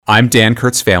I'm Dan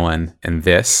Kurtz-Phelan, and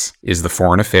this is the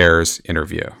Foreign Affairs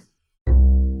Interview.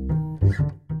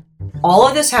 All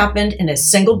of this happened in a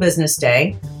single business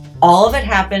day. All of it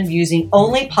happened using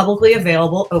only publicly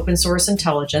available open source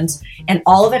intelligence, and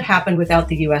all of it happened without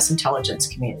the U.S. intelligence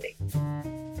community.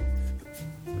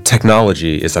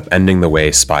 Technology is upending the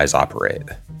way spies operate.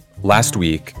 Last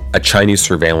week, a Chinese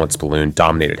surveillance balloon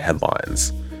dominated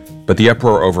headlines, but the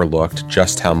uproar overlooked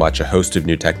just how much a host of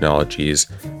new technologies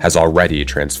has already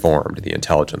transformed the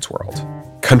intelligence world.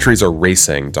 Countries are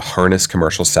racing to harness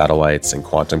commercial satellites and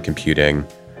quantum computing,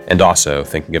 and also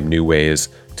thinking of new ways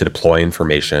to deploy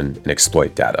information and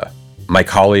exploit data. My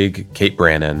colleague, Kate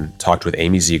Brannon, talked with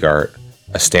Amy Zegart,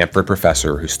 a Stanford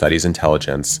professor who studies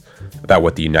intelligence, about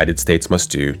what the United States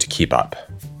must do to keep up.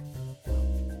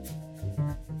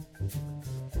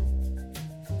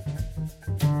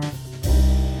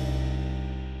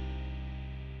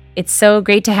 It's so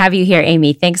great to have you here,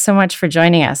 Amy. Thanks so much for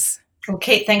joining us. Well,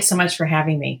 Kate, thanks so much for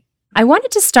having me. I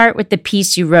wanted to start with the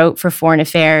piece you wrote for Foreign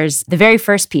Affairs. The very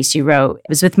first piece you wrote it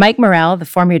was with Mike Morell, the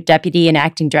former deputy and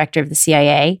acting director of the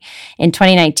CIA, in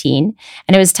 2019.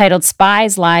 And it was titled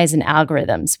Spies, Lies, and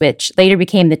Algorithms, which later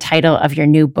became the title of your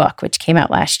new book, which came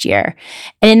out last year.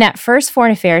 And in that first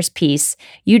Foreign Affairs piece,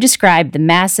 you described the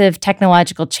massive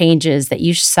technological changes that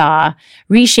you saw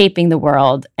reshaping the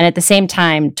world and at the same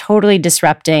time totally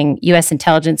disrupting U.S.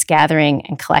 intelligence gathering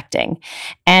and collecting.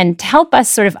 And to help us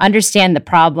sort of understand the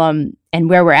problem and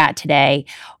where we're at today,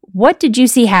 what did you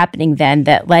see happening then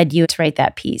that led you to write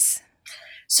that piece?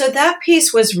 So that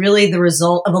piece was really the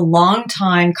result of a long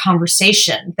time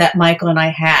conversation that Michael and I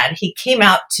had. He came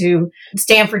out to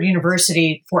Stanford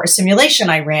University for a simulation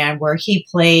I ran where he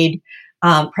played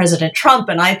President Trump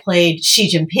and I played Xi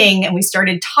Jinping, and we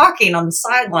started talking on the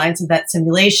sidelines of that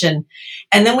simulation.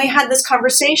 And then we had this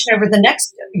conversation over the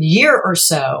next year or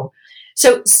so.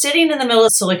 So sitting in the middle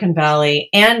of Silicon Valley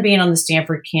and being on the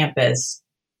Stanford campus,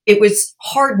 it was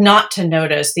hard not to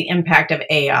notice the impact of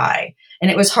AI. And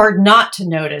it was hard not to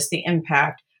notice the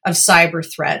impact of cyber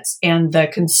threats and the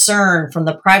concern from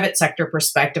the private sector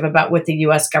perspective about what the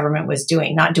U.S. government was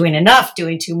doing, not doing enough,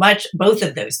 doing too much, both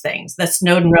of those things. The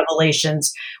Snowden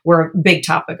revelations were a big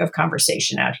topic of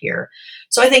conversation out here.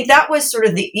 So I think that was sort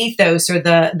of the ethos or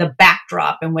the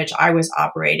backdrop in which I was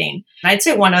operating. And I'd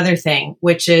say one other thing,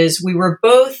 which is we were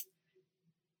both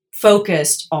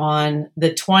focused on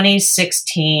the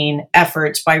 2016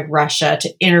 efforts by Russia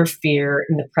to interfere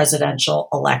in the presidential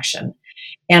election.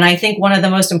 And I think one of the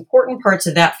most important parts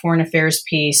of that foreign affairs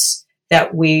piece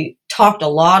that we talked a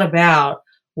lot about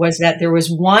was that there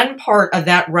was one part of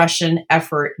that Russian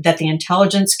effort that the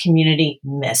intelligence community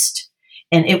missed.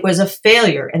 And it was a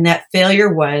failure. And that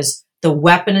failure was the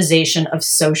weaponization of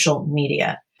social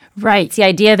media. Right. The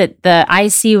idea that the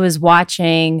IC was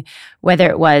watching, whether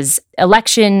it was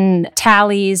election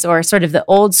tallies or sort of the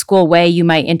old school way you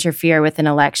might interfere with an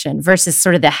election versus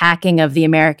sort of the hacking of the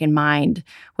American mind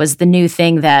was the new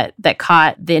thing that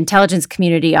caught the intelligence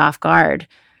community off guard.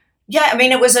 Yeah, I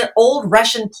mean, it was an old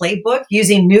Russian playbook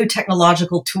using new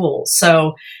technological tools.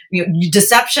 So,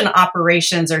 deception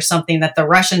operations are something that the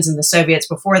Russians and the Soviets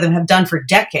before them have done for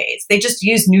decades. They just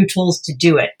use new tools to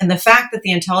do it. And the fact that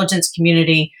the intelligence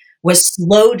community was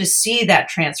slow to see that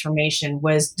transformation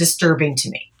was disturbing to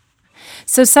me.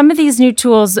 So some of these new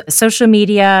tools, social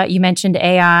media, you mentioned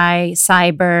AI,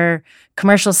 cyber,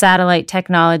 commercial satellite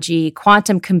technology,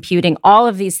 quantum computing, all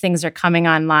of these things are coming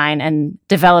online and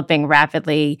developing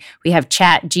rapidly. We have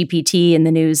ChatGPT in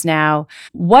the news now.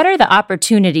 What are the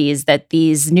opportunities that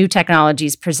these new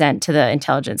technologies present to the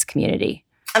intelligence community?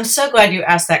 I'm so glad you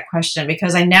asked that question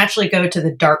because I naturally go to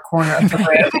the dark corner of the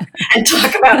room and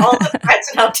talk about all the threats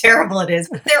and how terrible it is.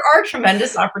 But there are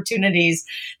tremendous opportunities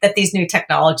that these new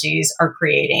technologies are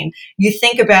creating. You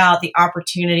think about the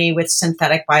opportunity with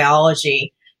synthetic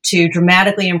biology to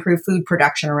dramatically improve food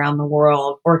production around the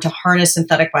world, or to harness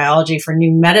synthetic biology for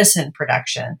new medicine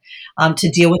production, to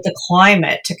deal with the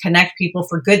climate, to connect people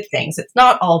for good things. It's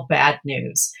not all bad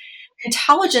news.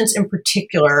 Intelligence in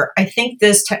particular, I think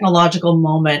this technological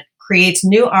moment creates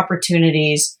new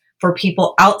opportunities for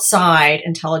people outside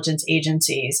intelligence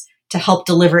agencies to help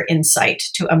deliver insight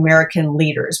to American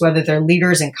leaders, whether they're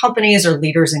leaders in companies or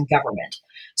leaders in government.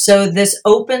 So this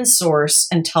open source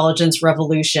intelligence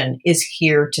revolution is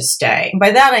here to stay. And by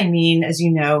that, I mean, as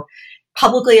you know,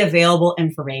 publicly available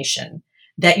information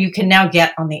that you can now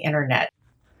get on the internet.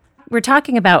 We're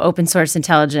talking about open source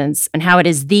intelligence and how it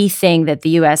is the thing that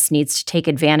the U.S. needs to take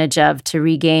advantage of to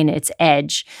regain its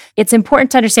edge. It's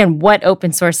important to understand what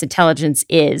open source intelligence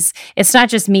is. It's not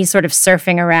just me sort of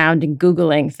surfing around and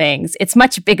Googling things. It's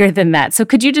much bigger than that. So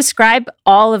could you describe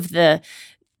all of the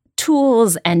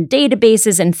tools and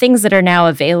databases and things that are now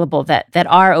available that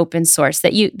are open source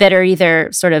that are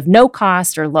either sort of no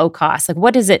cost or low cost? Like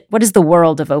what is the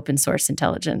world of open source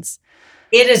intelligence?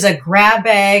 It is a grab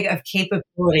bag of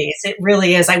capabilities. It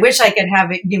really is. I wish I could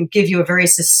have it, give you a very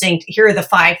succinct, here are the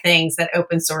 5 things that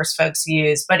open source folks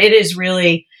use, but it is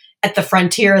really at the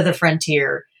frontier of the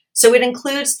frontier. So it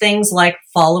includes things like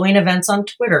following events on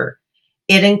Twitter.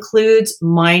 It includes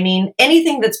mining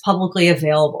anything that's publicly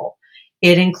available.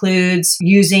 It includes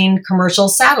using commercial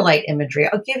satellite imagery.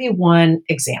 I'll give you one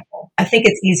example. I think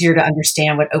it's easier to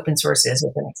understand what open source is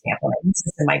with an example. This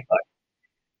is in my book.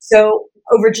 So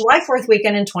over July 4th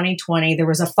weekend in 2020, there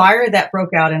was a fire that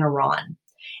broke out in Iran.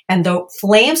 And the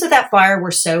flames of that fire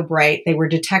were so bright, they were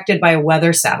detected by a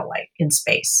weather satellite in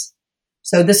space.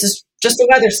 So this is just a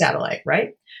weather satellite, right?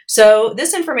 So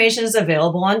this information is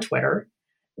available on Twitter.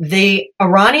 The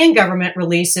Iranian government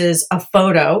releases a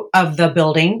photo of the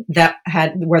building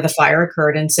where the fire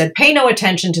occurred and said, pay no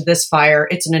attention to this fire.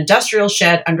 It's an industrial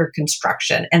shed under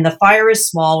construction, and the fire is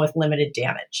small with limited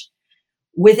damage.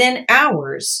 Within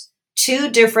hours,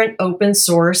 2 different open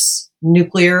source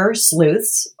nuclear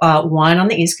sleuths, one on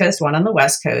the East Coast, one on the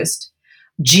West Coast,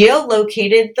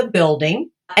 geolocated the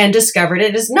building and discovered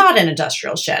it is not an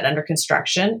industrial shed under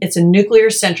construction. It's a nuclear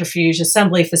centrifuge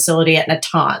assembly facility at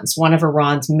Natanz, one of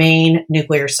Iran's main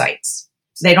nuclear sites.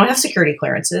 So they don't have security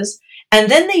clearances. And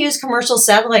then they use commercial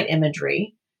satellite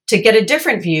imagery to get a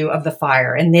different view of the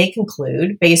fire. And they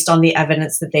conclude, based on the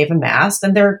evidence that they've amassed,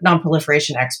 and they're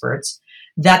nonproliferation experts,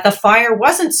 that the fire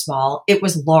wasn't small, it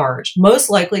was large, most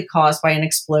likely caused by an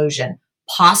explosion,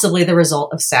 possibly the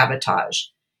result of sabotage.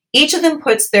 Each of them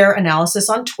puts their analysis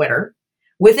on Twitter.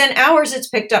 Within hours, it's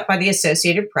picked up by the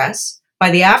Associated Press. By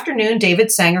the afternoon,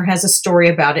 David Sanger has a story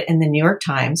about it in the New York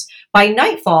Times. By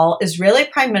nightfall, Israeli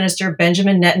Prime Minister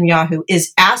Benjamin Netanyahu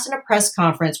is asked in a press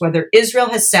conference whether Israel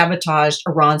has sabotaged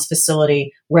Iran's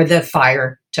facility where the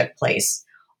fire took place.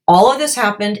 All of this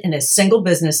happened in a single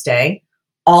business day.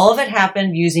 All of it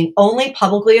happened using only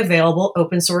publicly available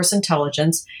open source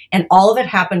intelligence, and all of it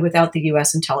happened without the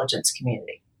U.S. intelligence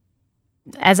community.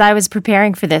 As I was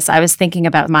preparing for this, I was thinking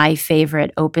about my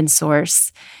favorite open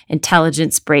source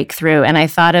intelligence breakthrough, and I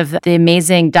thought of the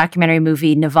amazing documentary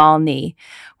movie Navalny,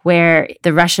 where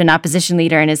the Russian opposition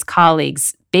leader and his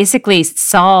colleagues basically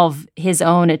solve his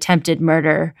own attempted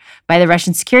murder by the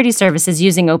Russian security services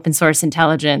using open source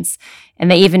intelligence. And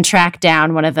they even track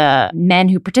down one of the men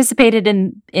who participated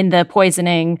in the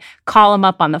poisoning, call him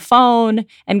up on the phone,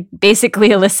 and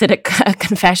basically elicit a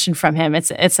confession from him.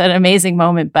 It's an amazing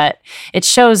moment, but it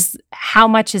shows how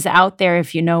much is out there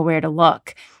if you know where to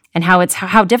look, and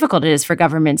how difficult it is for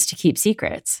governments to keep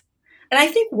secrets. And I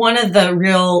think one of the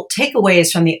real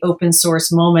takeaways from the open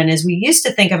source moment is we used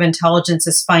to think of intelligence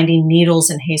as finding needles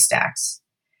in haystacks.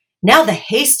 Now the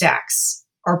haystacks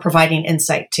are providing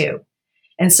insight too.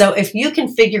 And so if you can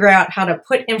figure out how to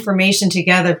put information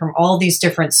together from all these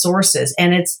different sources,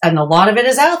 and a lot of it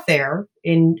is out there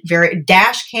in very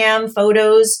dash cam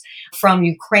photos from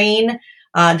Ukraine,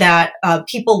 that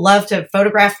people love to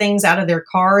photograph things out of their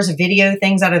cars, video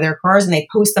things out of their cars, and they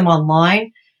post them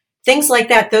online. Things like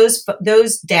that,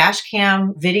 those dash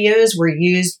cam videos were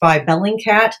used by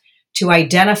Bellingcat to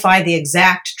identify the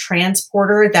exact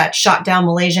transporter that shot down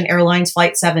Malaysian Airlines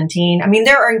Flight 17. I mean,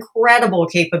 there are incredible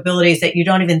capabilities that you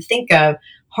don't even think of,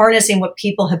 harnessing what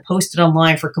people have posted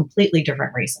online for completely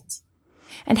different reasons.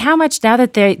 And how much, now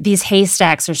that these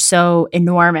haystacks are so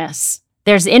enormous,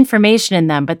 there's information in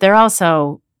them, but they're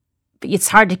also, it's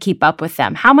hard to keep up with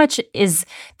them. How much is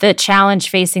the challenge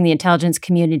facing the intelligence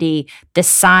community, the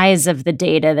size of the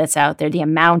data that's out there, the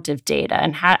amount of data,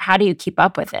 and how do you keep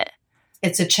up with it?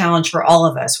 It's a challenge for all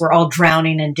of us. We're all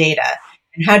drowning in data.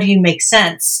 And how do you make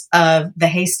sense of the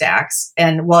haystacks,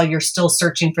 and while you're still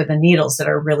searching for the needles that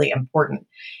are really important?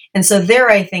 And so there,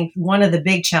 I think one of the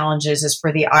big challenges is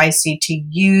for the IC to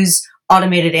use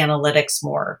automated analytics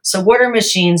more. So what are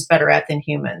machines better at than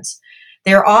humans?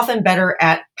 They're often better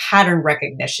at pattern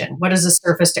recognition. What does a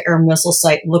surface-to-air missile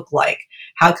site look like?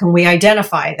 How can we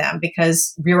identify them?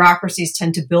 Because bureaucracies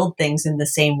tend to build things in the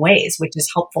same ways, which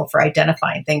is helpful for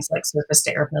identifying things like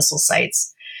surface-to-air missile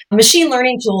sites. Machine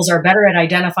learning tools are better at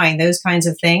identifying those kinds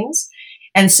of things.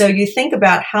 And so you think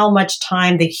about how much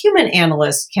time the human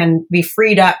analyst can be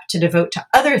freed up to devote to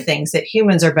other things that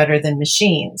humans are better than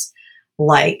machines,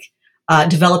 like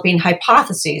developing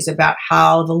hypotheses about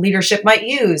how the leadership might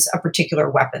use a particular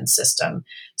weapon system.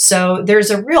 So there's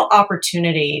a real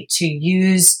opportunity to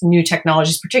use new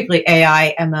technologies, particularly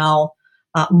AI, ML,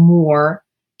 more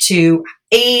to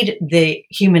aid the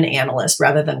human analyst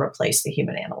rather than replace the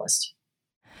human analyst.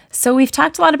 So we've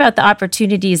talked a lot about the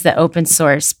opportunities that open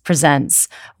source presents.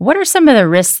 What are some of the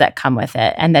risks that come with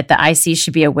it and that the IC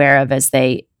should be aware of as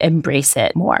they embrace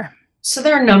it more? So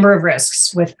there are a number of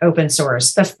risks with open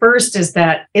source. The first is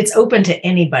that it's open to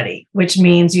anybody, which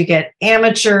means you get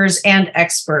amateurs and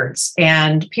experts,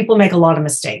 and people make a lot of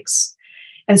mistakes.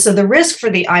 And so the risk for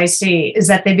the IC is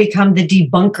that they become the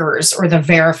debunkers or the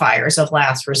verifiers of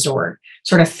last resort,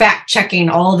 sort of fact checking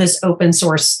all this open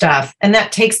source stuff. And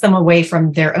that takes them away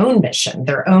from their own mission,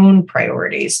 their own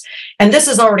priorities. And this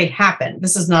has already happened.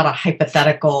 This is not a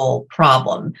hypothetical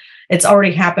problem. It's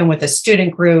already happened with a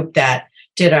student group that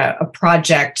did a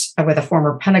project with a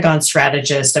former Pentagon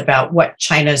strategist about what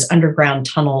China's underground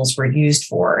tunnels were used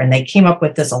for. And they came up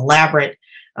with this elaborate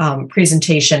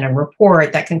presentation and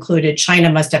report that concluded China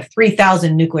must have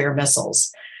 3,000 nuclear missiles.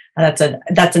 That's an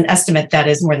estimate that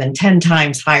is more than 10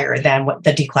 times higher than what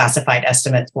the declassified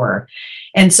estimates were.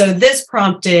 And so this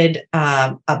prompted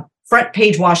a front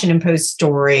page Washington Post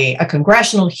story, a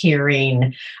congressional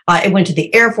hearing. It went to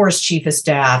the Air Force Chief of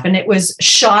Staff, and it was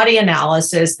shoddy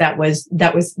analysis that was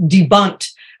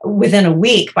debunked within a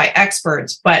week by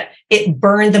experts, but it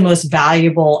burned the most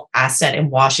valuable asset in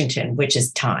Washington, which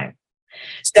is time.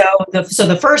 So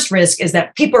the first risk is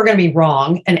that people are going to be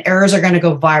wrong and errors are going to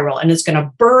go viral, and it's going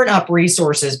to burn up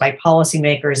resources by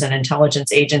policymakers and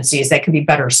intelligence agencies that could be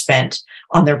better spent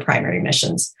on their primary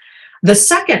missions. The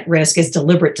second risk is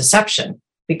deliberate deception.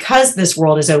 Because this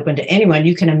world is open to anyone,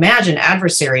 you can imagine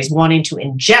adversaries wanting to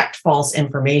inject false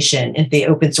information into the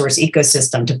open source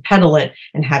ecosystem to peddle it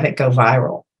and have it go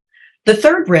viral. The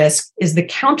third risk is the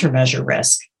countermeasure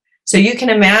risk. So you can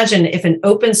imagine if an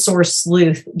open source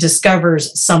sleuth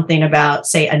discovers something about,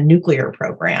 say, a nuclear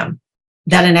program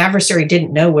that an adversary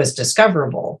didn't know was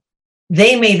discoverable,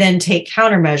 they may then take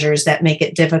countermeasures that make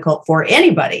it difficult for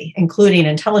anybody, including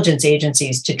intelligence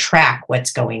agencies, to track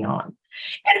what's going on.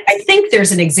 And I think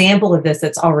there's an example of this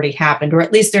that's already happened, or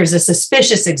at least there's a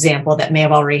suspicious example that may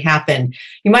have already happened.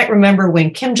 You might remember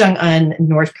when Kim Jong-un in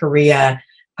North Korea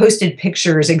posted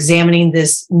pictures examining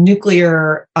this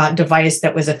nuclear device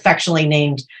that was affectionately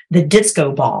named the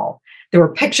disco ball. There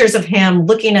were pictures of him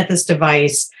looking at this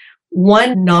device.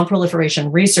 One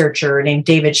non-proliferation researcher named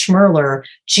David Schmerler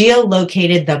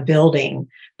geolocated the building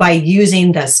by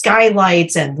using the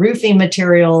skylights and roofing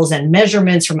materials and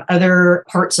measurements from other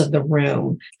parts of the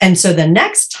room. And so the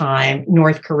next time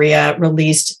North Korea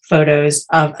released photos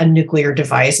of a nuclear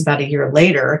device about a year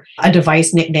later, a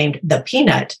device nicknamed the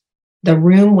Peanut, the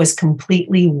room was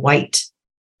completely white.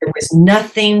 There was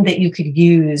nothing that you could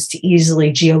use to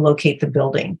easily geolocate the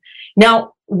building.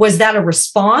 Now, was that a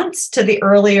response to the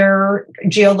earlier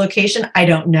geolocation? I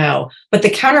don't know. But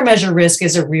the countermeasure risk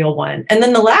is a real one. And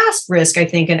then the last risk, I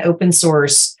think, in open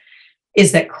source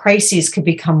is that crises could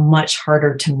become much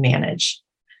harder to manage.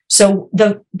 So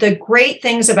the great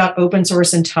things about open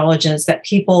source intelligence that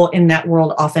people in that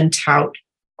world often tout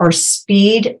are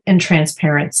speed and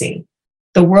transparency.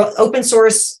 The world open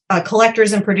source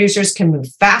collectors and producers can move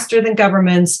faster than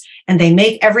governments, and they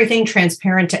make everything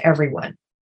transparent to everyone.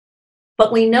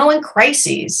 But we know in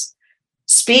crises,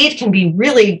 speed can be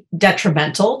really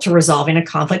detrimental to resolving a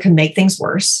conflict, can make things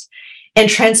worse. And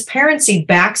transparency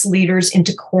backs leaders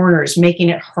into corners, making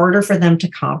it harder for them to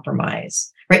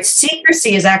compromise. Right?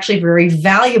 Secrecy is actually very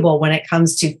valuable when it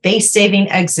comes to face-saving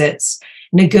exits,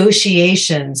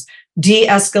 negotiations,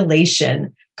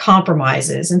 de-escalation,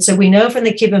 compromises. And so we know from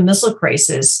the Cuban Missile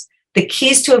Crisis, the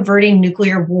keys to averting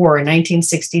nuclear war in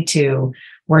 1962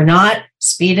 were not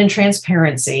speed and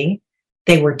transparency.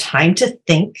 They were time to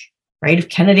think, right? If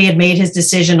Kennedy had made his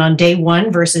decision on day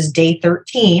 1 versus day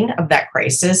 13 of that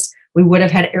crisis, we would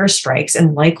have had airstrikes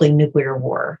and likely nuclear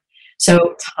war.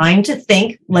 So time to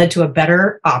think led to a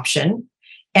better option,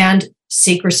 and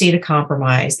secrecy to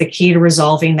compromise. The key to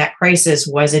resolving that crisis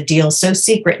was a deal so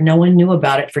secret no one knew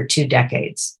about it for 2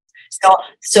 decades.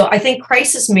 So I think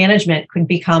crisis management could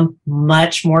become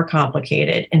much more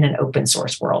complicated in an open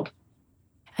source world.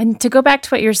 And to go back to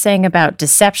what you're saying about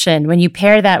deception, when you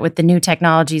pair that with the new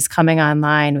technologies coming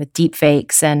online with deep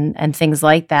fakes and things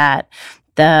like that,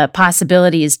 the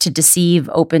possibilities to deceive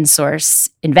open source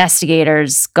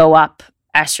investigators go up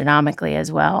astronomically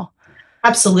as well.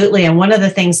 Absolutely. And one of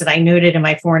the things that I noted in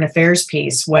my foreign affairs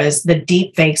piece was the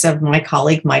deep fakes of my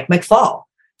colleague, Mike McFaul,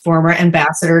 former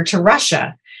ambassador to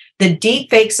Russia. The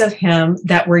deep fakes of him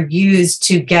that were used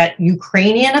to get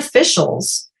Ukrainian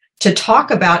officials to talk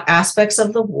about aspects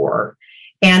of the war.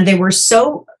 And they were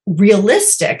so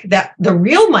realistic that the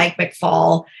real Mike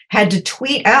McFaul had to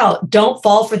tweet out, "Don't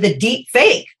fall for the deep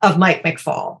fake of Mike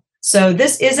McFaul." So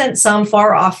this isn't some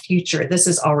far off future. This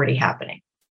is already happening.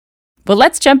 Well,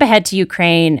 let's jump ahead to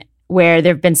Ukraine. where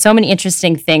there have been so many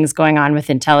interesting things going on with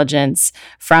intelligence,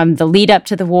 from the lead up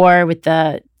to the war with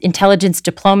the intelligence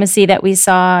diplomacy that we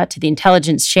saw to the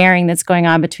intelligence sharing that's going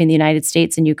on between the United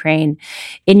States and Ukraine.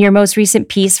 In your most recent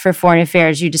piece for Foreign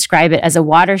Affairs, you describe it as a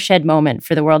watershed moment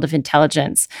for the world of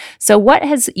intelligence. So what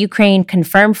has Ukraine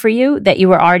confirmed for you that you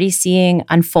were already seeing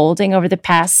unfolding over the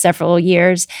past several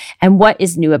years, and what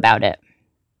is new about it?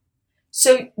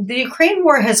 So the Ukraine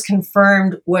war has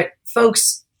confirmed what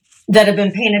folks that have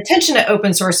been paying attention to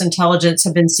open source intelligence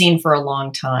have been seeing for a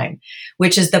long time,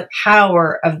 which is the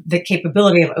power of the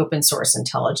capability of open source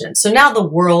intelligence. So now the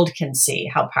world can see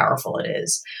how powerful it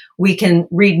is. We can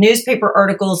read newspaper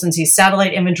articles and see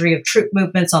satellite imagery of troop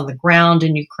movements on the ground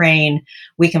in Ukraine.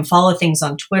 We can follow things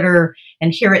on Twitter.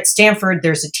 And here at Stanford,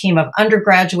 there's a team of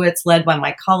undergraduates led by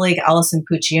my colleague, Allison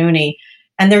Puccioni,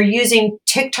 and they're using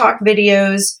TikTok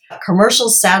videos, commercial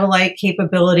satellite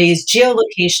capabilities,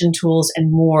 geolocation tools,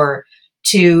 and more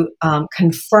to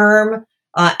confirm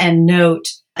and note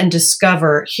and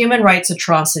discover human rights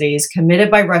atrocities committed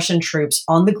by Russian troops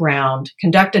on the ground,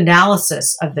 conduct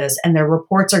analysis of this, and their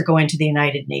reports are going to the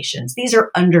United Nations. These are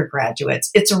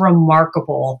undergraduates. It's a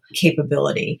remarkable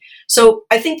capability. So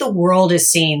I think the world is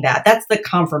seeing that. That's the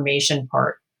confirmation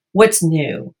part. What's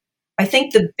new? I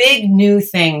think the big new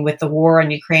thing with the war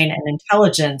on Ukraine and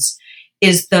intelligence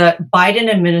is the Biden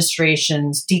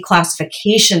administration's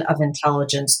declassification of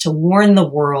intelligence to warn the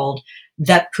world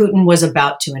that Putin was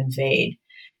about to invade.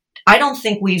 I don't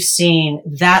think we've seen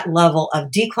that level of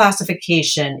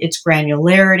declassification, its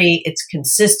granularity, its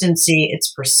consistency,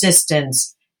 its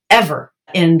persistence ever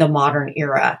in the modern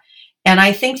era. And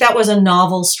I think that was a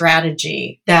novel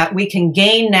strategy, that we can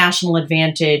gain national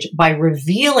advantage by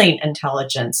revealing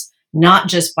intelligence, not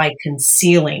just by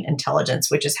concealing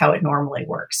intelligence, which is how it normally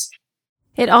works.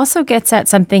 It also gets at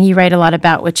something you write a lot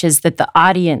about, which is that the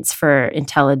audience for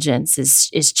intelligence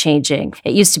is changing.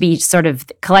 It used to be sort of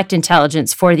collect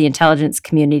intelligence for the intelligence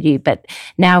community, but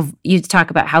now you talk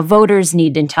about how voters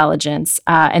need intelligence.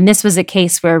 And this was a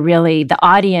case where really the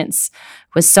audience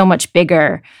was so much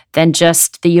bigger than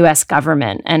just the U.S.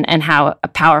 government, and how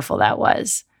powerful that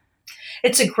was.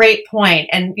 It's a great point.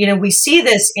 And, we see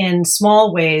this in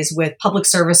small ways with public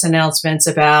service announcements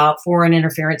about foreign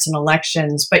interference in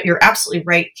elections. But you're absolutely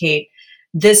right, Kate.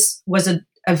 This was a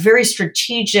very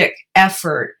strategic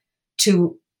effort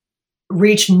to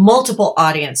reach multiple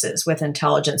audiences with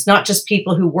intelligence, not just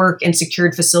people who work in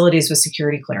secured facilities with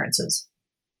security clearances.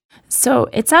 So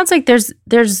it sounds like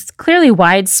there's clearly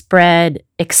widespread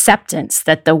acceptance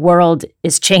that the world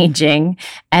is changing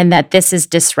and that this is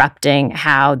disrupting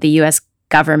how the U.S.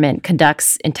 government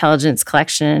conducts intelligence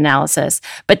collection and analysis.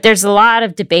 But there's a lot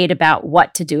of debate about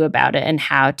what to do about it and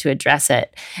how to address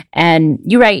it. And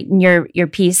you write in your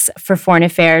piece for Foreign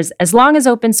Affairs, as long as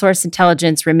open source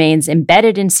intelligence remains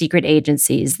embedded in secret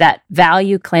agencies that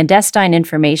value clandestine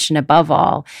information above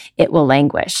all, it will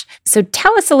languish. So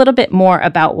tell us a little bit more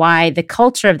about why the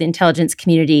culture of the intelligence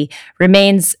community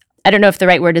remains, I don't know if the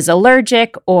right word is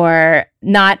allergic, or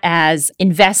not as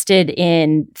invested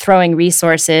in throwing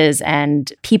resources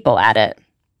and people at it.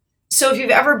 So if you've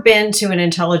ever been to an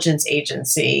intelligence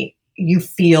agency, you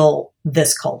feel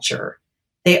this culture.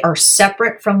 They are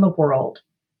separate from the world.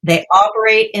 They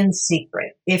operate in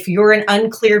secret. If you're an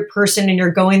uncleared person and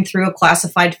you're going through a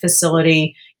classified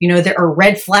facility, there are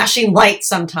red flashing lights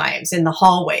sometimes in the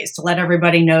hallways to let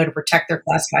everybody know to protect their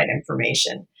classified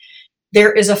information.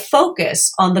 There is a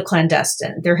focus on the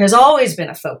clandestine. There has always been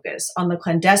a focus on the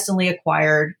clandestinely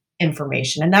acquired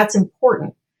information, and that's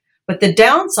important. But the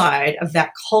downside of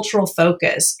that cultural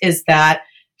focus is that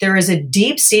there is a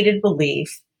deep-seated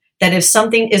belief that if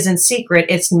something is in secret,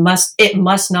 it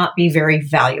must not be very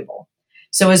valuable.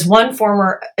 So as one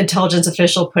former intelligence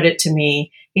official put it to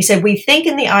me, he said, we think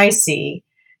in the IC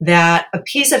that a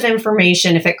piece of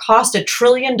information, if it cost $1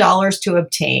 trillion to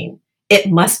obtain, it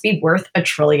must be worth $1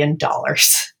 trillion.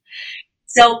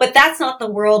 So, but that's not the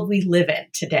world we live in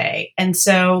today. And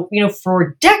so,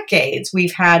 for decades,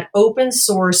 we've had open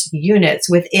source units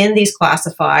within these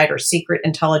classified or secret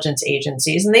intelligence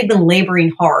agencies, and they've been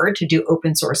laboring hard to do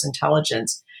open source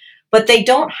intelligence, but they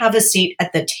don't have a seat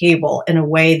at the table in a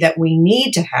way that we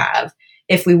need to have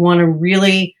if we want to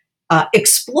really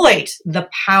exploit the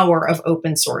power of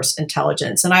open source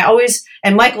intelligence.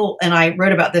 And Michael and I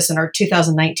wrote about this in our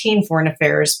 2019 Foreign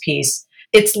Affairs piece.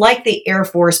 It's like the Air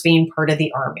Force being part of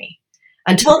the Army.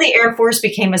 Until the Air Force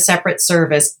became a separate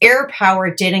service, air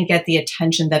power didn't get the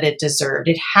attention that it deserved.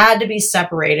 It had to be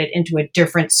separated into a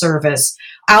different service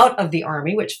out of the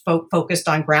Army, which focused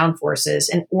on ground forces,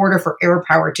 in order for air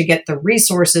power to get the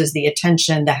resources, the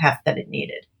attention, the heft that it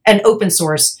needed. And open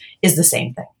source is the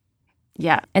same thing.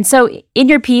 Yeah. And so in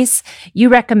your piece, you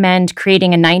recommend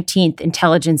creating a 19th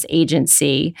intelligence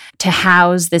agency to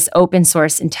house this open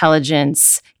source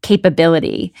intelligence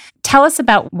capability. Tell us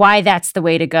about why that's the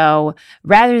way to go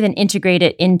rather than integrate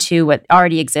it into what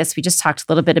already exists. We just talked a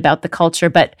little bit about the culture,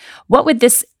 but what would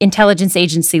this intelligence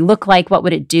agency look like? What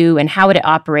would it do? And how would it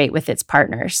operate with its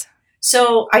partners?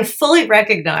 So I fully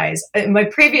recognize in my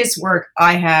previous work,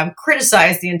 I have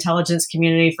criticized the intelligence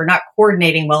community for not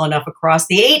coordinating well enough across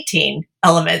the 18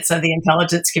 elements of the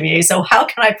intelligence community. So how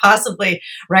can I possibly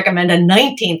recommend a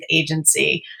 19th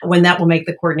agency when that will make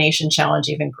the coordination challenge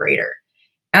even greater?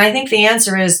 And I think the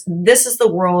answer is this is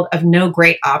the world of no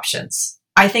great options.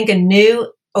 I think a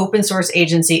new open source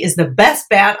agency is the best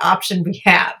bad option we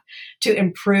have to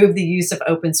improve the use of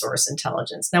open source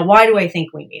intelligence. Now, why do I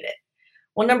think we need it?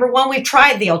 Well, number one, we've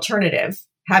tried the alternative,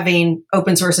 having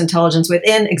open source intelligence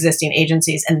within existing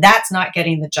agencies, and that's not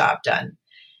getting the job done.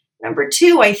 Number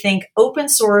two, I think open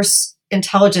source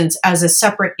intelligence as a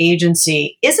separate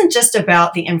agency isn't just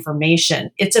about the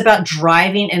information. It's about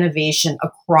driving innovation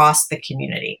across the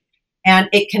community. And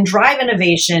it can drive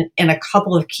innovation in a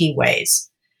couple of key ways.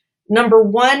 Number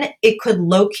one, it could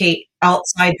locate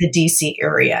outside the DC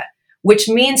area, which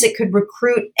means it could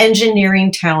recruit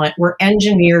engineering talent where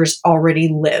engineers already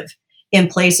live in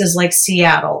places like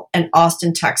Seattle and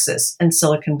Austin, Texas, and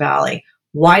Silicon Valley.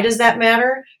 Why does that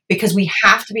matter? Because we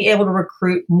have to be able to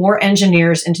recruit more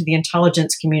engineers into the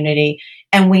intelligence community,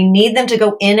 and we need them to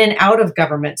go in and out of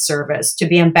government service, to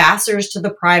be ambassadors to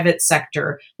the private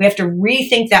sector. We have to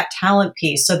rethink that talent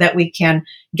piece so that we can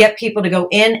get people to go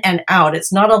in and out.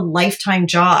 It's not a lifetime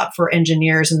job for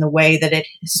engineers in the way that it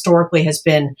historically has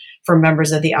been for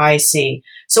members of the IC.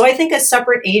 So I think a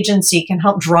separate agency can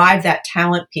help drive that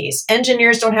talent piece.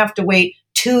 Engineers don't have to wait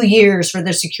 2 years for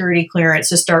their security clearance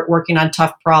to start working on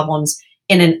tough problems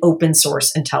in an open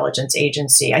source intelligence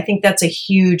agency. I think that's a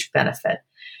huge benefit.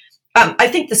 I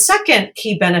think the second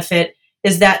key benefit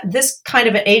is that this kind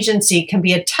of an agency can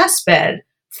be a test bed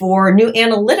for new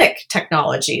analytic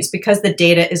technologies because the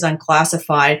data is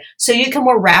unclassified. So you can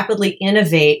more rapidly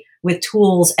innovate with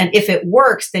tools. And if it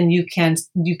works, then you can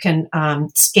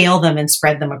scale them and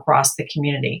spread them across the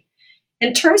community.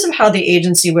 In terms of how the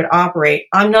agency would operate,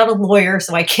 I'm not a lawyer,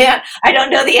 so I don't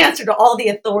know the answer to all the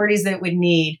authorities that it would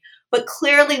need. But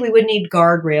clearly, we would need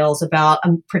guardrails about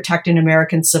protecting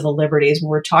American civil liberties when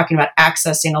we're talking about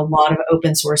accessing a lot of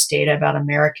open source data about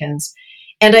Americans.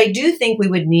 And I do think we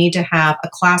would need to have a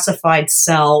classified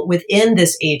cell within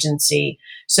this agency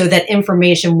so that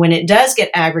information, when it does get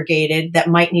aggregated that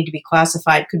might need to be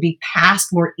classified, could be passed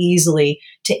more easily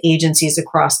to agencies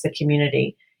across the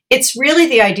community. It's really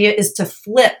the idea is to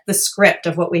flip the script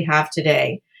of what we have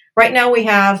today. Right now, we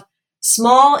have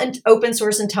small and open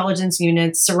source intelligence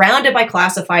units surrounded by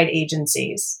classified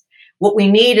agencies. What we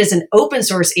need is an open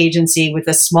source agency with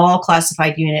a small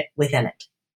classified unit within it.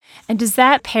 And does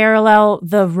that parallel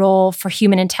the role for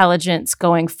human intelligence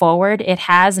going forward? It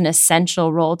has an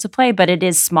essential role to play, but it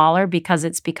is smaller because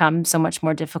it's become so much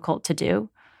more difficult to do.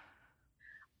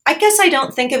 I guess I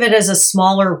don't think of it as a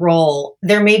smaller role.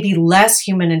 There may be less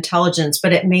human intelligence,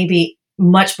 but it may be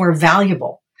much more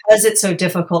valuable because it's so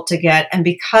difficult to get and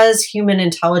because human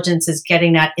intelligence is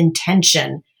getting at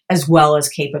intention as well as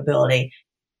capability.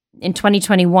 In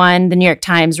 2021, the New York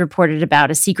Times reported about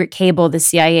a secret cable the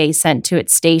CIA sent to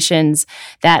its stations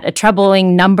that a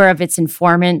troubling number of its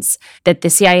informants that the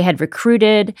CIA had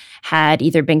recruited had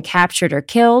either been captured or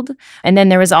killed. And then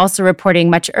there was also reporting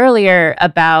much earlier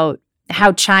about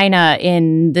how China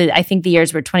in I think the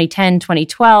years were 2010,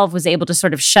 2012, was able to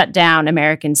sort of shut down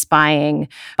American spying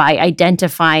by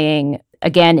identifying,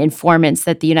 again, informants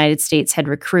that the United States had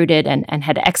recruited and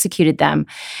had executed them.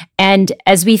 And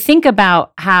as we think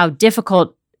about how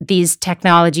difficult these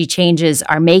technology changes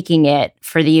are making it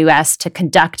for the U.S. to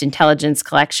conduct intelligence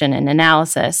collection and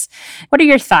analysis, what are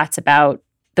your thoughts about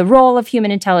the role of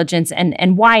human intelligence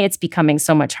and why it's becoming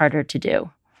so much harder to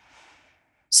do?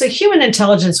 So human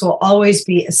intelligence will always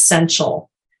be essential.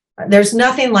 There's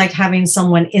nothing like having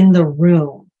someone in the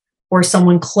room or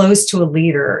someone close to a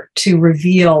leader to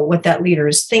reveal what that leader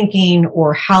is thinking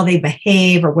or how they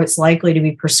behave or what's likely to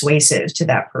be persuasive to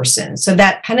that person. So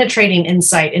that penetrating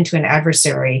insight into an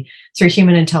adversary through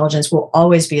human intelligence will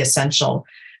always be essential.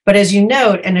 But as you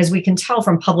note, and as we can tell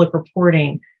from public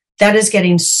reporting, that is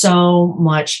getting so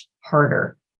much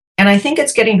harder. And I think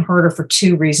it's getting harder for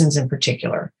two reasons in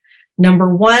particular.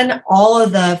 Number one, all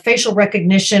of the facial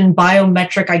recognition,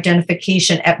 biometric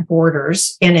identification at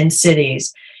borders and in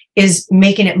cities is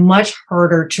making it much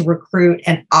harder to recruit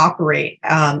and operate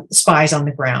spies on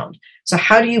the ground. So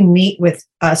how do you meet with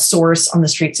a source on the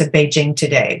streets of Beijing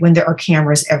today when there are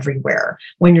cameras everywhere,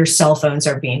 when your cell phones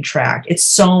are being tracked? It's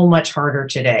so much harder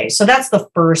today. So that's the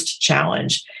first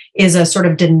challenge, is a sort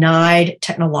of denied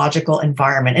technological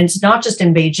environment. And it's not just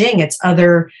in Beijing, it's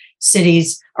other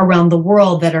cities around the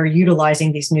world that are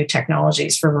utilizing these new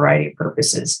technologies for a variety of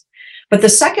purposes. But the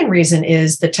second reason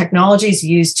is the technologies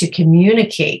used to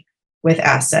communicate with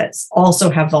assets also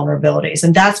have vulnerabilities.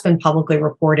 And that's been publicly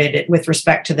reported with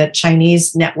respect to the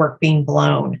Chinese network being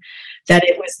blown, that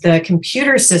it was the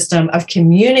computer system of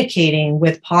communicating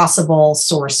with possible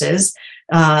sources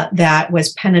that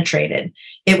was penetrated.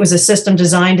 It was a system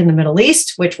designed in the Middle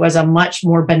East, which was a much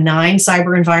more benign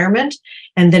cyber environment.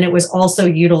 And then it was also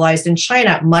utilized in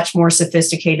China, much more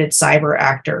sophisticated cyber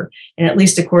actor. And at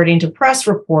least according to press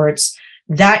reports,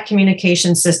 that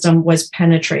communication system was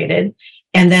penetrated,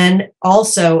 and then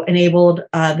also enabled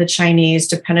the Chinese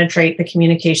to penetrate the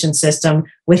communication system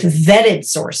with vetted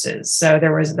sources. So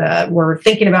there was we're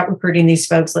thinking about recruiting these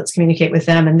folks, let's communicate with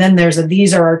them. And then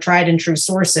these are our tried and true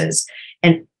sources,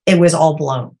 and it was all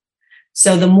blown.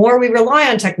 So the more we rely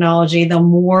on technology, the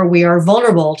more we are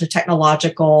vulnerable to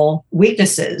technological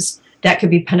weaknesses that could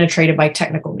be penetrated by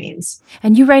technical means.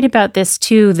 And you write about this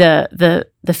too, the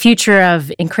future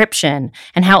of encryption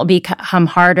and how it will become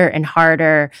harder and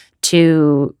harder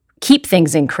to keep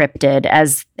things encrypted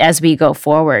as we go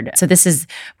forward. So this is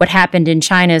what happened in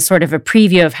China, is sort of a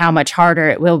preview of how much harder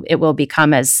it will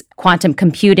become as quantum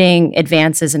computing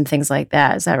advances and things like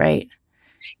that. Is that right?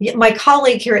 Yeah, my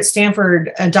colleague here at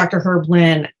Stanford, Dr. Herb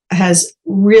Lin, has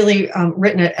really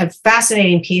written a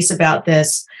fascinating piece about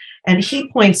this. And he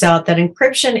points out that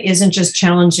encryption isn't just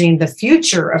challenging the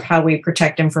future of how we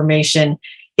protect information.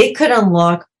 It could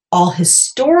unlock all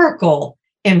historical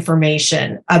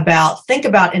information think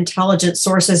about intelligent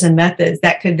sources and methods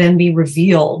that could then be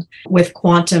revealed with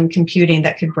quantum computing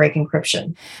that could break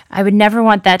encryption. I would never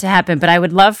want that to happen, but I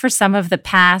would love for some of the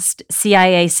past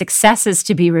CIA successes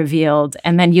to be revealed,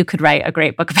 and then you could write a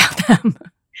great book about them.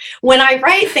 When I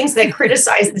write things that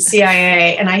criticize the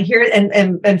CIA, and I hear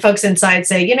and folks inside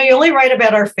say, you only write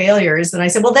about our failures, and I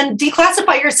said, well, then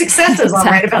declassify your successes. Exactly.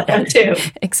 I'll write about them too.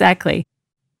 Exactly.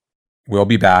 We'll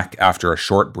be back after a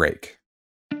short break.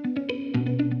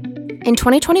 In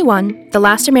 2021, the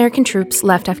last American troops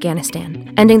left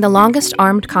Afghanistan, ending the longest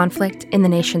armed conflict in the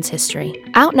nation's history.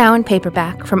 Out now in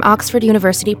paperback from Oxford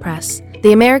University Press,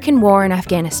 The American War in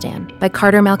Afghanistan by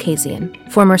Carter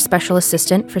Malkasian, former Special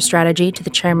Assistant for Strategy to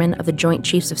the Chairman of the Joint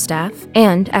Chiefs of Staff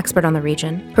and expert on the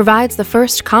region, provides the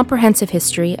first comprehensive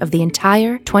history of the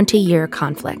entire 20-year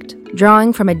conflict.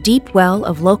 Drawing from a deep well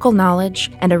of local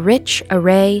knowledge and a rich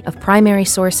array of primary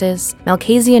sources,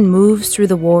 Malkasian moves through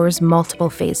the war's multiple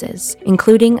phases,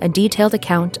 including a detailed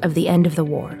account of the end of the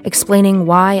war, explaining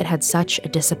why it had such a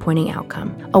disappointing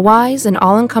outcome. A wise and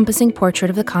all-encompassing portrait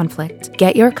of the conflict.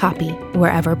 Get your copy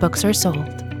wherever books are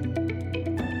sold.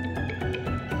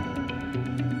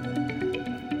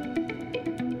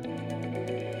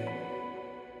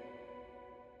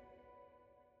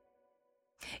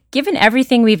 Given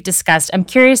everything we've discussed, I'm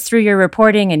curious, through your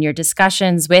reporting and your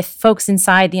discussions with folks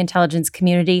inside the intelligence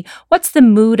community, what's the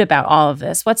mood about all of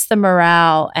this? What's the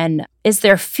morale? And is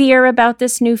there fear about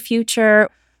this new future?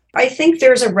 I think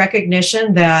there's a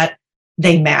recognition that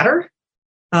they matter,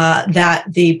 that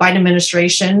the Biden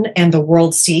administration and the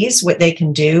world sees what they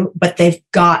can do, but they've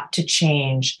got to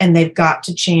change, and they've got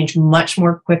to change much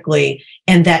more quickly.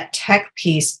 And that tech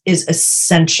piece is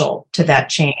essential to that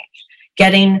change.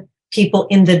 Getting people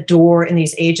in the door in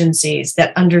these agencies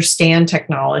that understand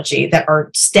technology, that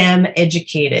are STEM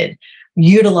educated,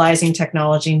 utilizing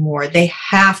technology more. They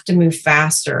have to move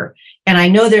faster. And I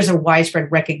know there's a widespread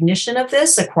recognition of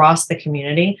this across the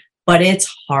community, but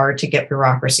it's hard to get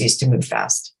bureaucracies to move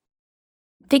fast.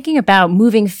 Thinking about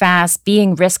moving fast,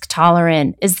 being risk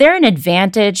tolerant, is there an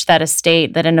advantage that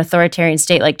an authoritarian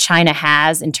state like China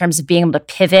has in terms of being able to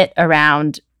pivot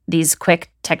around these quick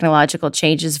technological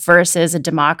changes versus a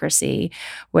democracy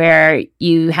where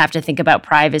you have to think about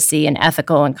privacy and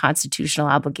ethical and constitutional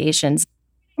obligations?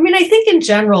 I mean, I think in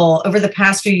general, over the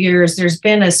past few years, there's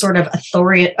been a sort of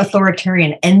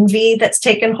authoritarian envy that's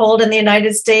taken hold in the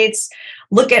United States.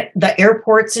 Look at the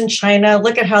airports in China.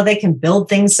 Look at how they can build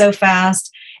things so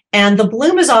fast. And the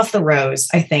bloom is off the rose,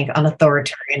 I think, on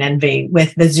authoritarian envy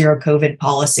with the zero COVID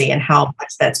policy and how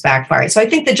much that's backfired. So I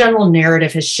think the general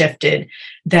narrative has shifted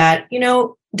that,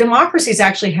 democracies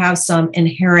actually have some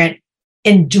inherent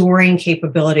enduring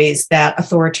capabilities that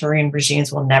authoritarian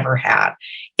regimes will never have.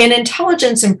 In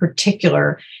intelligence in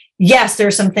particular, yes, there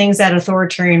are some things that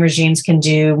authoritarian regimes can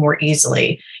do more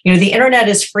easily. The internet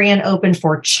is free and open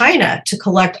for China to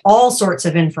collect all sorts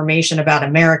of information about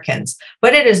Americans,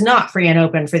 but it is not free and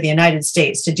open for the United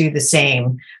States to do the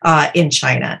same in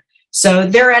China. So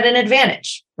they're at an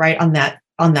advantage, right, on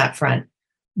that front.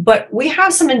 But we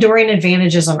have some enduring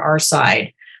advantages on our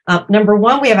side. Number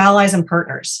one, we have allies and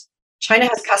partners. China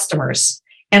has customers.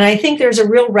 And I think there's a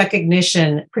real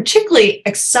recognition, particularly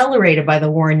accelerated by the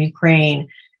war in Ukraine,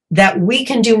 that we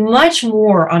can do much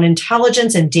more on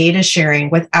intelligence and data sharing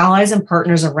with allies and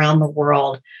partners around the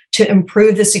world to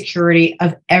improve the security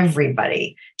of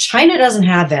everybody. China doesn't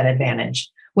have that advantage.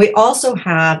 We also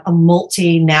have a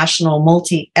multinational,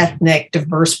 multi-ethnic,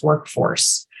 diverse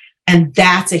workforce. And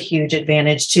that's a huge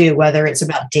advantage too, whether it's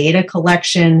about data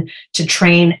collection to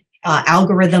train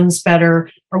algorithms better,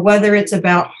 or whether it's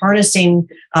about harnessing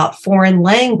foreign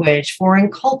language, foreign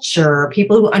culture,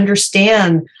 people who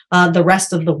understand the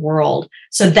rest of the world.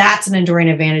 So that's an enduring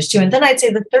advantage too. And then I'd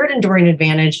say the third enduring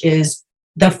advantage is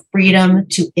the freedom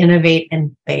to innovate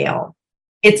and fail.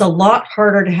 It's a lot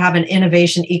harder to have an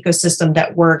innovation ecosystem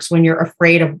that works when you're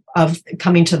afraid of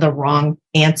coming to the wrong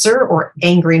answer or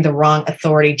angering the wrong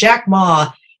authority. Jack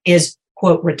Ma is,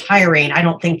 quote, retiring. I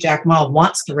don't think Jack Ma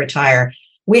wants to retire.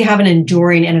 We have an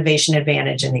enduring innovation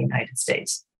advantage in the United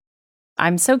States.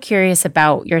 I'm so curious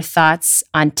about your thoughts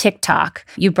on TikTok.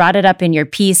 You brought it up in your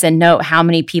piece and note how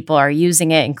many people are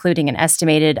using it, including an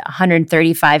estimated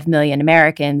 135 million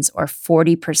Americans, or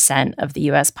 40% of the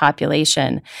U.S.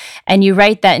 population. And you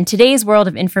write that in today's world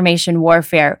of information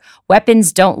warfare,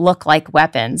 weapons don't look like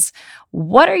weapons.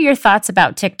 What are your thoughts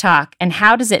about TikTok, and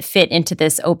how does it fit into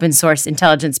this open source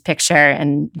intelligence picture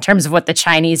in terms of what the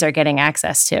Chinese are getting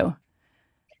access to?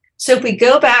 So if we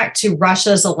go back to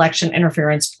Russia's election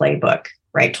interference playbook,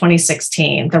 right,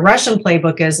 2016, the Russian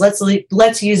playbook is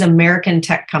let's use American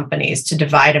tech companies to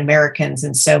divide Americans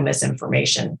and sow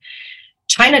misinformation.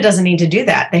 China doesn't need to do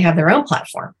that. They have their own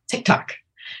platform, TikTok.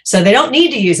 So they don't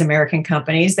need to use American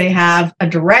companies. They have a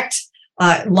direct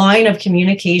line of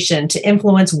communication to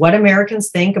influence what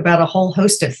Americans think about a whole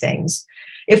host of things.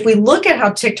 If we look at how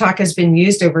TikTok has been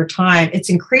used over time, it's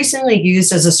increasingly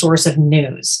used as a source of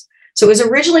news. So it was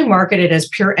originally marketed as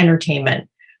pure entertainment,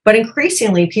 but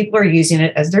increasingly people are using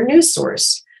it as their news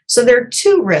source. So there are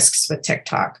two risks with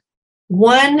TikTok.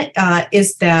 One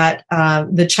is that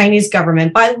the Chinese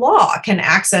government, by law, can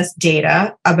access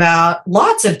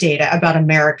lots of data about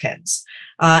Americans.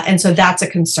 And so that's a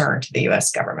concern to the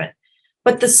US government.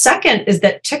 But the second is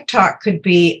that TikTok could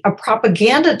be a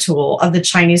propaganda tool of the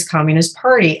Chinese Communist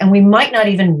Party, and we might not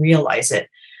even realize it.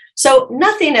 So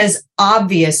nothing as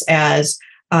obvious as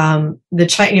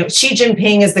Xi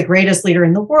Jinping is the greatest leader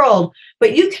in the world,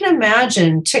 but you can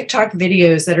imagine TikTok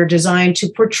videos that are designed to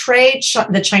portray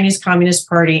the Chinese Communist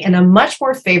Party in a much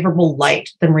more favorable light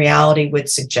than reality would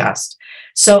suggest.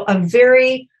 So a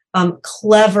very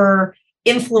clever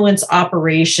influence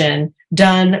operation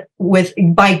done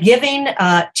by giving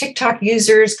TikTok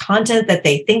users content that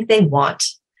they think they want.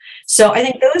 So I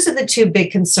think those are the two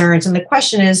big concerns. And the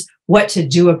question is what to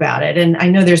do about it. And I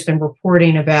know there's been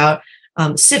reporting about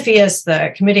CFIUS,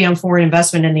 the Committee on Foreign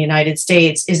Investment in the United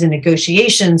States, is in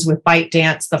negotiations with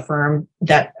ByteDance, the firm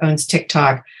that owns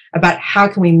TikTok, about how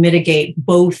can we mitigate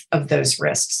both of those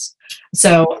risks.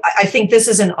 So I think this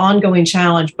is an ongoing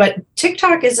challenge, but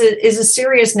TikTok is a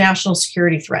serious national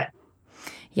security threat.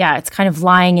 Yeah, it's kind of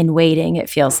lying in waiting, it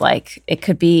feels like.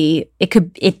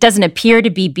 It doesn't appear to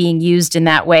be being used in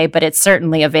that way, but it's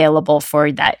certainly available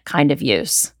for that kind of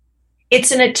use.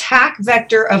 It's an attack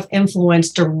vector of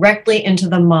influence directly into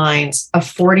the minds of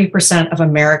 40% of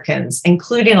Americans,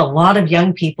 including a lot of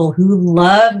young people who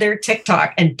love their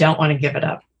TikTok and don't want to give it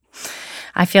up.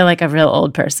 I feel like a real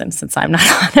old person since I'm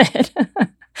not on it,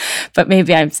 but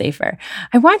maybe I'm safer.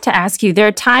 I want to ask you, there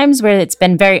are times where it's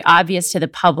been very obvious to the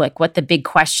public what the big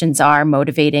questions are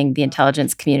motivating the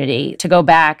intelligence community. To go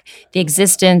back, the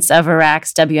existence of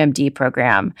Iraq's WMD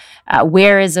program.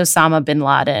 Where is Osama bin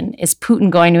Laden? Is Putin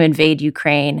going to invade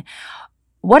Ukraine?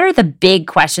 What are the big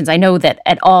questions? I know that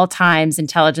at all times,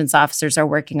 intelligence officers are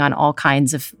working on all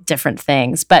kinds of different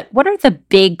things, but what are the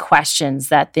big questions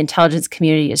that the intelligence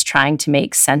community is trying to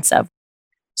make sense of?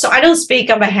 So I don't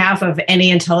speak on behalf of any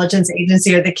intelligence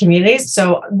agency or the communities.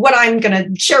 So what I'm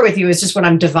going to share with you is just what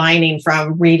I'm divining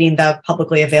from reading the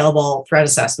publicly available threat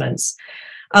assessments.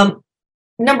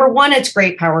 Number one, it's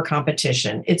great power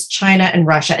competition. It's China and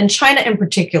Russia, and China in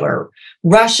particular.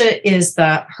 Russia is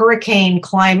the hurricane,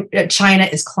 China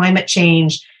is climate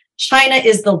change. China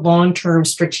is the long-term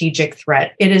strategic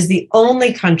threat. It is the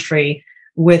only country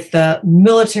with the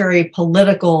military,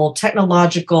 political,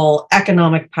 technological,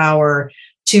 economic power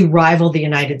to rival the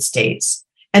United States.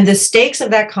 And the stakes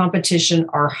of that competition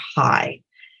are high.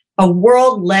 A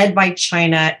world led by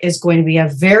China is going to be a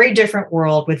very different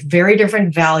world with very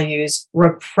different values,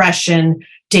 repression,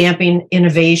 damping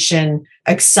innovation,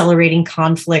 accelerating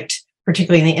conflict,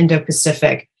 particularly in the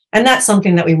Indo-Pacific. And that's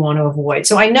something that we want to avoid.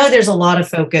 So I know there's a lot of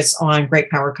focus on great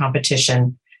power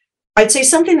competition. I'd say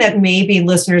something that maybe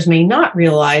listeners may not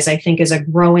realize, I think, is a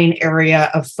growing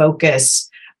area of focus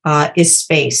is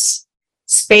space.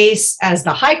 Space as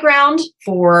the high ground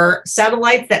for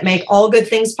satellites that make all good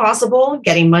things possible,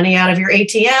 getting money out of your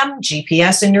ATM,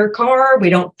 GPS in your car. We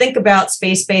don't think about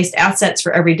space-based assets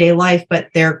for everyday life, but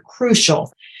they're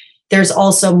crucial. There's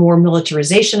also more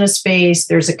militarization of space.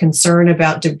 There's a concern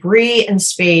about debris in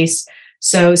space.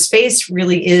 So space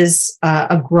really is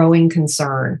a growing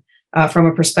concern from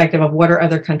a perspective of what are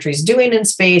other countries doing in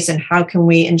space and how can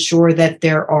we ensure that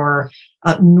there are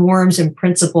norms and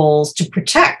principles to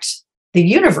protect the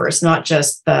universe, not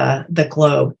just the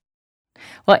globe.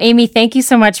 Well, Amy, thank you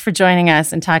so much for joining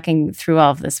us and talking through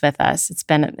all of this with us. It's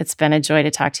been a joy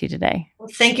to talk to you today. Well,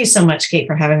 thank you so much, Kate,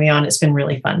 for having me on. It's been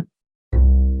really fun.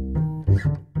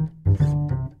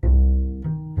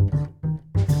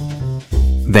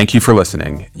 Thank you for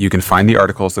listening. You can find the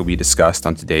articles that we discussed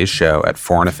on today's show at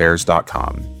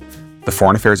foreignaffairs.com. The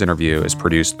Foreign Affairs interview is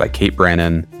produced by Kate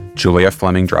Brannon, Julia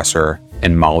Fleming-Dresser,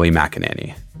 and Molly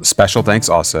McEnany. Special thanks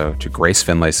also to Grace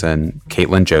Finlayson,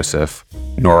 Caitlin Joseph,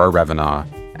 Nora Revenaugh,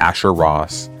 Asher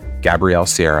Ross, Gabrielle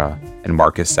Sierra, and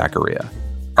Marcus Zachariah.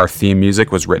 Our theme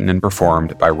music was written and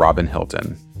performed by Robin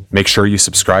Hilton. Make sure you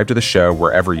subscribe to the show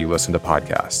wherever you listen to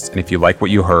podcasts. And if you like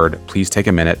what you heard, please take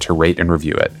a minute to rate and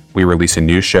review it. We release a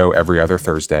new show every other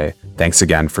Thursday. Thanks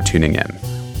again for tuning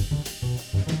in.